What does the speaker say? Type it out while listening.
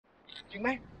จริงไหม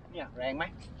เนี่ยแรงไหม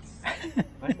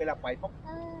เวลาปล่อยปุ๊บ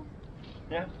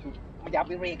เนี่ยมันยับไ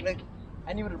ปเบรกเลยอั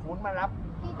นนี้มันหมุนมารับ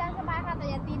ตีตาสบายค่ะแต่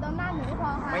อย่าตีโดนหน้าหนูพอ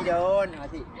ค่ะไม่โดนเอา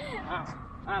สิ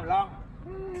ลอง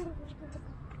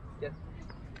จะ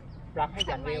ปรับให้อ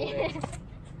ย่างเร็วเลย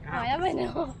หอยแล้วไปหนู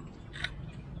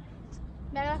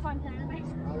แบกละครชนะไหม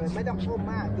เอาเลยไม่ต้องพุ่ม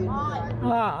มากยืนเลยยื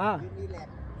นนี่แหละ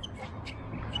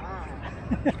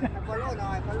ฟอลโล่หน่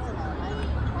อยไหม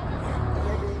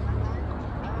ดีมันไหม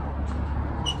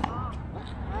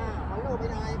ฟอลโล่ไป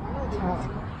หน่อยฟอลโล่ดีหน่อย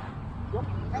ยก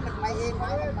ให้มันไปเองไหม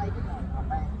ไปที่หน่อย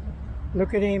ไป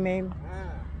Look at him, man.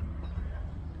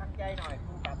 ตั้งใจหน่อย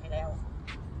คุณจับให้แล้ว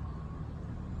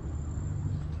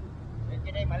เดี๋ยวจะ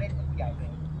ได้มาเล่นกับผู้ใหญ่เลย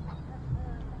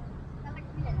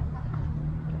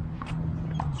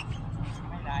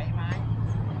ไม่ไหลไม้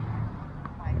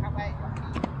ไปเข้าไป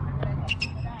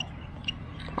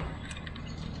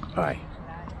Hi.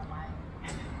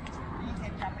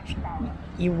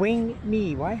 You wing me,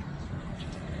 why?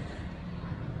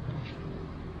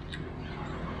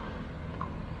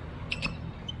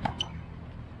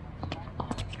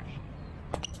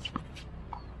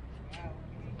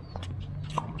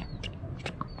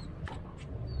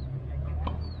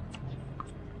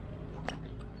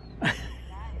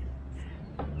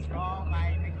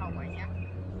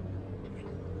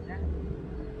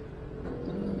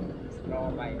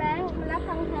แบงค์มารับ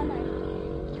ฟังแทนหน่อย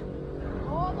โ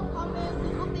อ้ต้องเอาเลย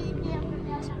เขาตีเกมกันแ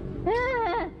ล้วใช่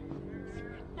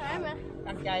ไหม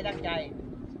ตั้งใจ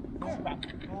ดูแบบ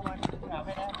ดูมันเราใ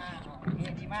ห้ได้มา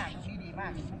ดีมากนี่ดีมา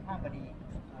กข้างก็ดี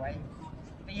ไว้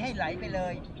ตีให้ไหลไปเล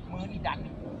ยมือนี่ดัน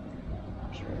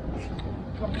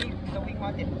ช่วงนี้สวิงมา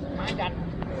เสร็จไม้ดัน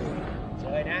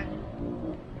เลยนะ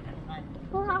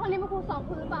ครูคะคนนี้เป็นครูสอน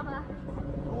คุณหรือเปล่าคะ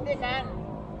รู้ด้วยกัน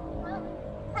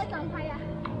ใครสอนใครอ่ะ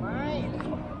ไม่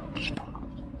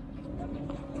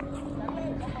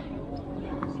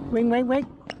Wing.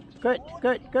 Good. ถ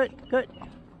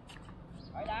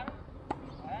อยหลัง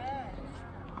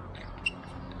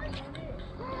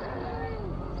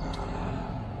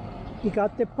You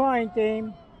got the point, Aim.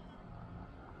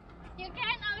 You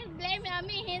can't always blame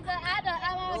me. He's an adult.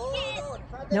 I'm a kid.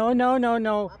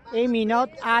 No. Amy, not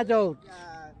adult.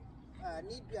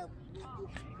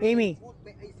 Amy,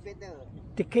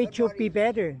 the kid should be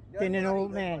better than an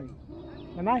old man.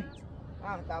 Am I?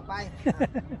 ต่อไป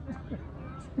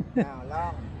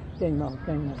ลองเ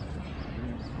ก่งมาก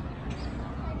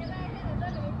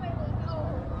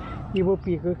You will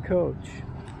be a good coach.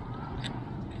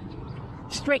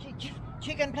 Strict.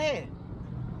 She can play.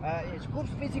 It's good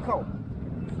physical.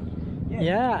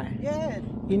 Yeah. Yes.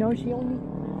 You know she only.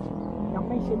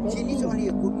 She is only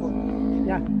a good coach.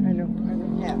 Yeah, I know.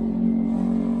 Yeah.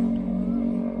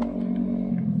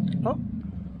 Oh.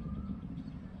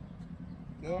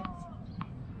 Okay.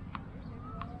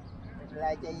 ล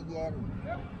ายใจเย็น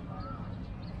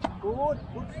Good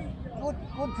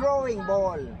throwing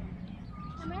ball.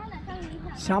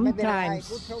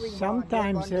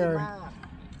 Sometimes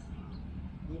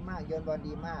ดีมากโยนบอล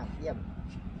ดีมากเยี่ยม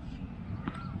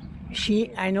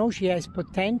I know she has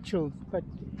potential, but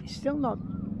still not.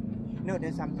 No,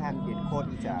 there's sometimes the coach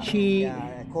is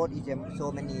so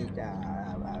many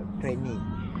training.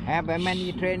 Have many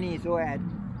training, so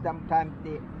sometimes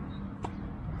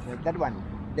that one.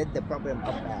 That's the problem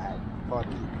of for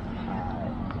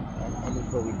any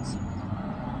province.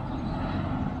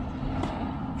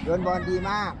 โยนบอลดี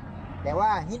มากแต่ว่า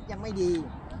ฮิตยังไม่ดี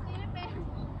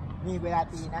นี่เวลา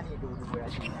ตีนะนี่ดูเวลา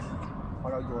ตีนะพอ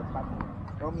เราโยนปั๊บ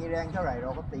เรามีแรงเท่าไหร่เรา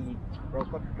ก็ตีเร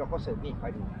าก็เสิร์ฟนี่คอ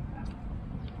ยดู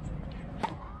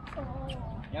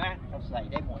ใช่ไหมเราใส่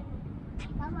ได้หมด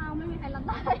ถ้าเราไม่มีใครรับไ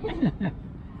ด้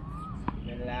เ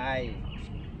ป็นไร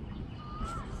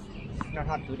not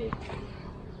hot today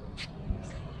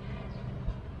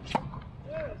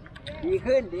ดี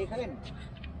ขึ้น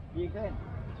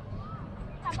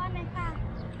กลับบ้านไหมค่ะ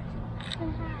คุณ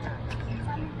ค่ะ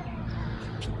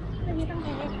เรื่องนี้ต้องเท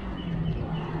ค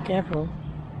Careful.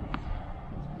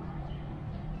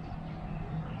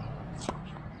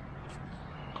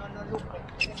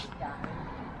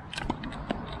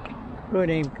 Good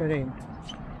aim.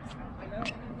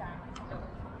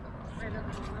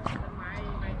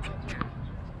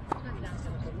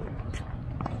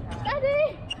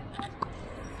 Daddy!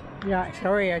 Yeah,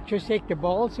 sorry, I just take the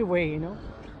balls away, you know.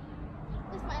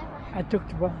 I took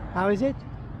the ball. How is it?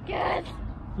 Good.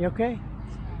 You okay?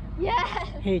 Yes.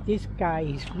 Hey, this guy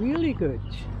is really good.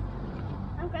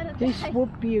 I'm gonna This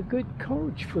would be a good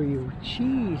coach for you.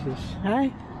 Jesus, huh?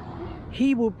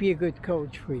 He would be a good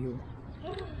coach for you.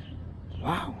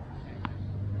 Wow.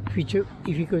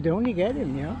 If you could only get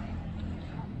him, yeah.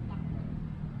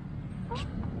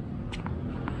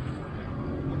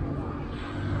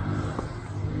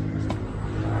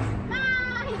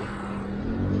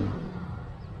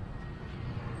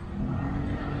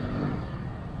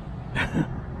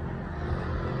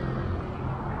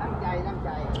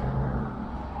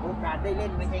 การได้เล่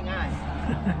นไม่ใช่ง่าย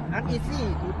not easy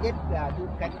to get to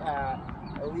get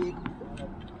we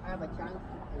have a chance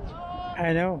I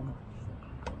know.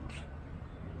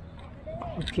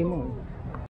 It's Kimon.